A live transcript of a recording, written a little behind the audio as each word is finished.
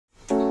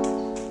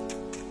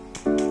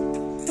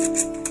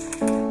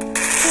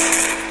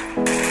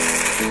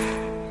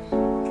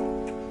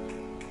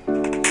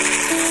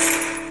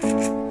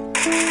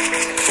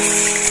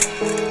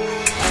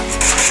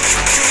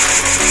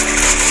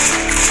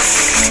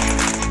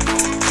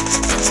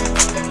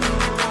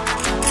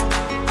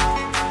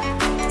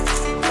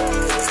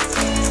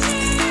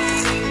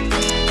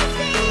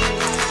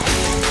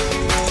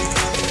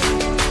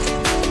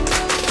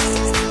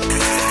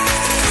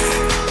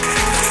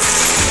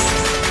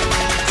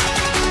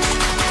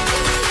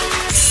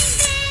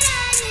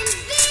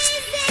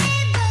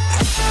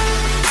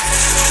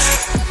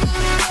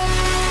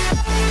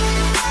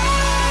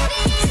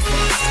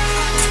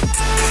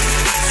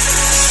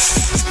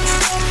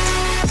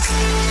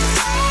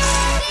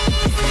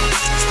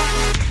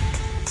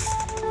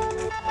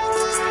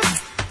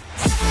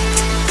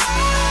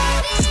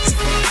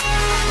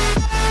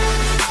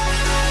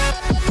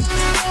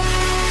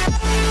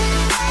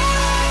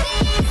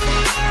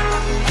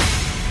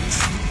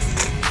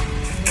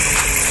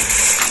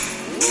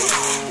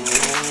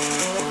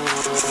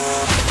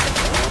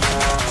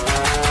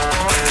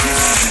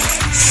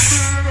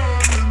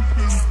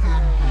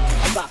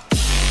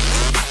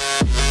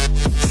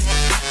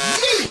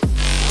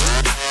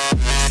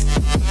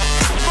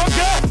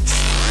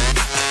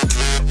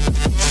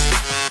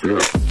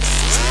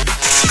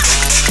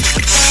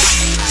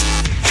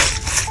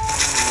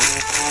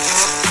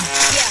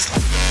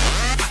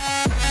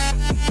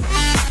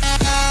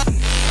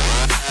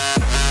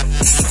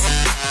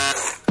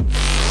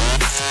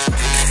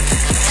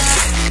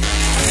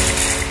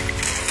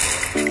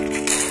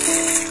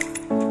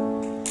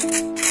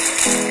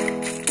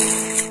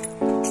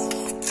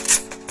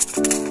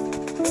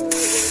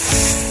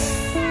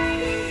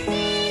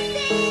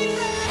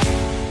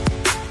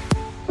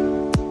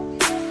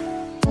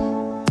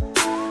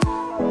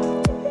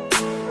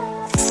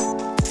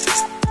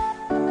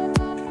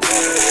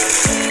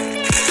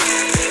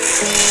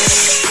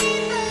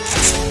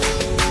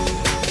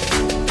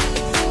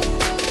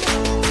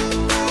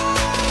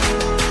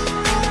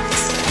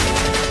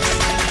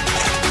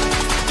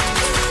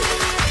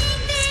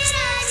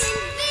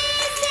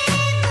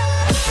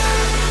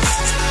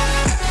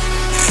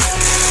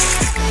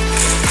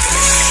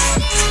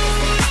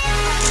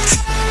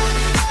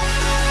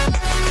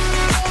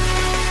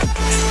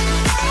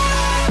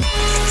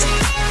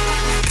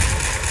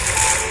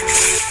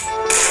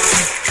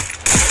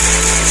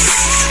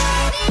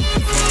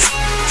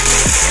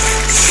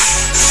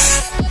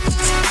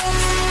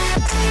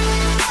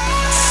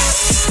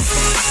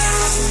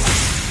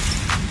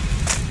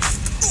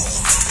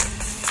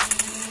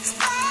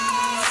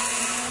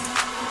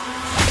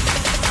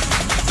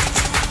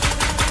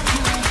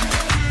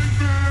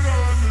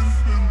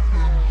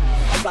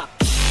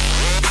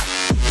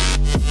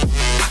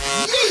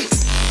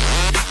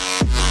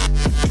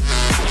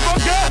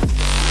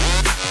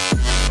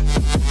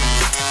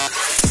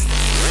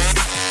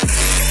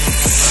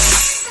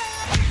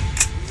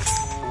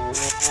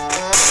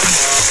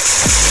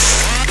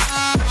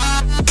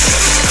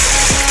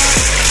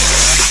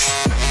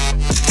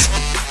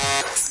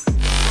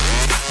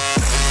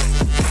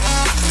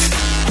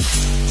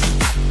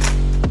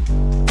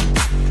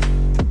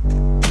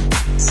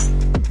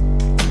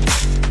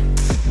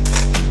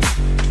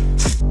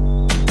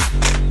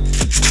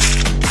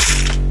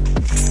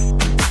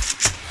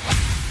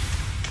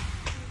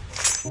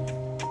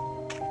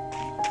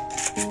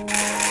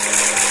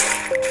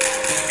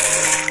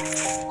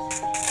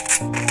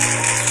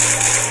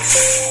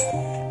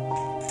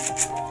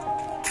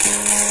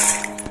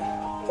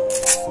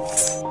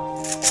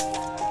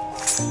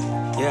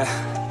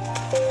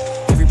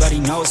Everybody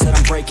knows that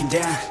I'm breaking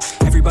down.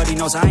 Everybody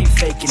knows I ain't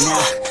faking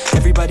now.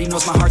 Everybody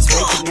knows my heart's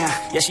faking now.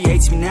 Yeah, she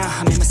hates me now,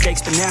 I made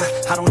mistakes, but now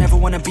I don't ever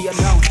wanna be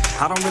alone.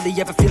 I don't really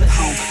ever feel at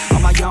home.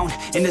 On my own,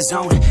 in the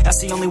zone, that's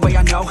the only way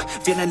I know.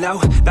 Feeling low,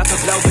 about to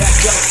blow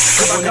back up.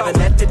 Come on, never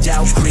let the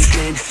doubt creep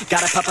in.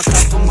 Gotta pop a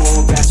couple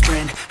more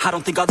aspirin. I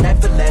don't think I'll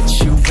ever let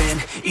you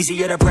in.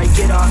 Easier to break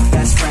it off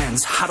best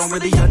friends. I don't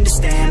really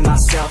understand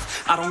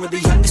myself. I don't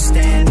really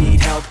understand,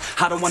 need help.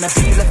 I don't wanna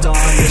be left on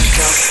this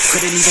shelf.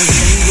 Couldn't even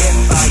hear me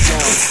if I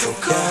yelled. It's so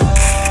cold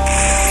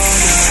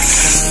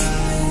outside.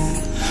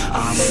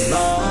 I'm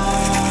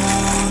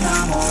alone,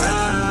 I'm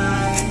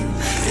alright.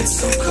 It's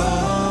so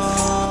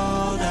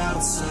cold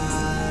outside.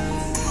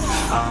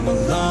 I'm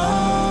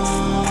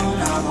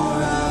alone, I'm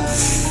alright.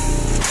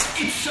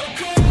 It's so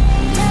cold.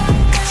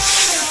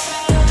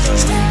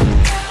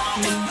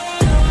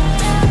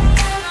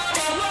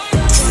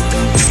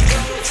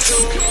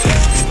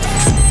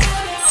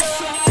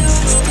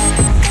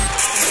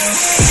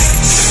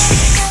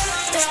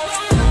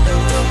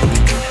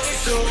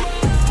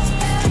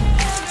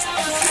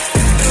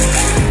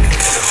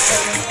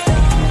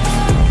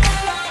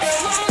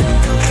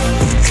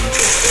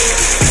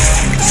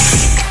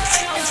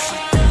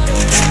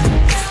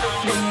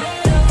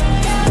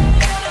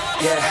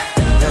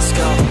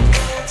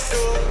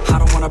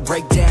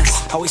 Break down,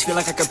 always feel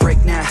like I could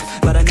break now,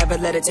 but I never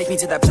let it take me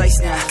to that place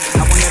now. I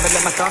won't ever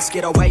let my thoughts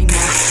get away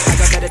now. I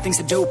got better things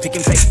to do,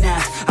 picking fake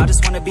now. I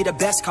just wanna be the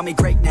best, call me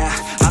great now.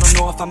 I don't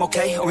know if I'm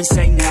okay or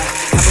insane now.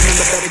 I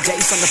remember better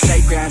days on the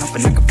playground,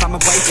 hoping I can find my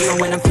way even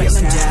when I'm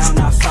feeling down.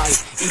 I fight,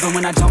 even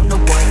when I don't know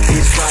what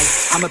is right.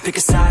 I'ma pick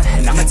a side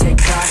and I'ma take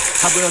pride.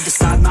 I will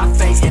decide my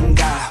fate and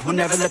I will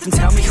never let them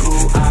tell me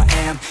who I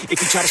am. If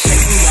you try to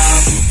shake me,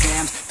 I'll be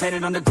damned.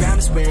 Planet on the ground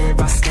is where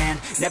I stand.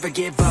 Never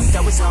give up,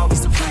 that was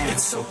always the plan.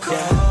 It's so cold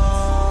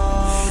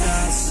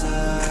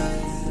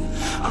outside.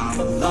 I'm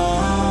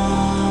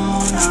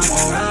alone, I'm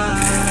alright.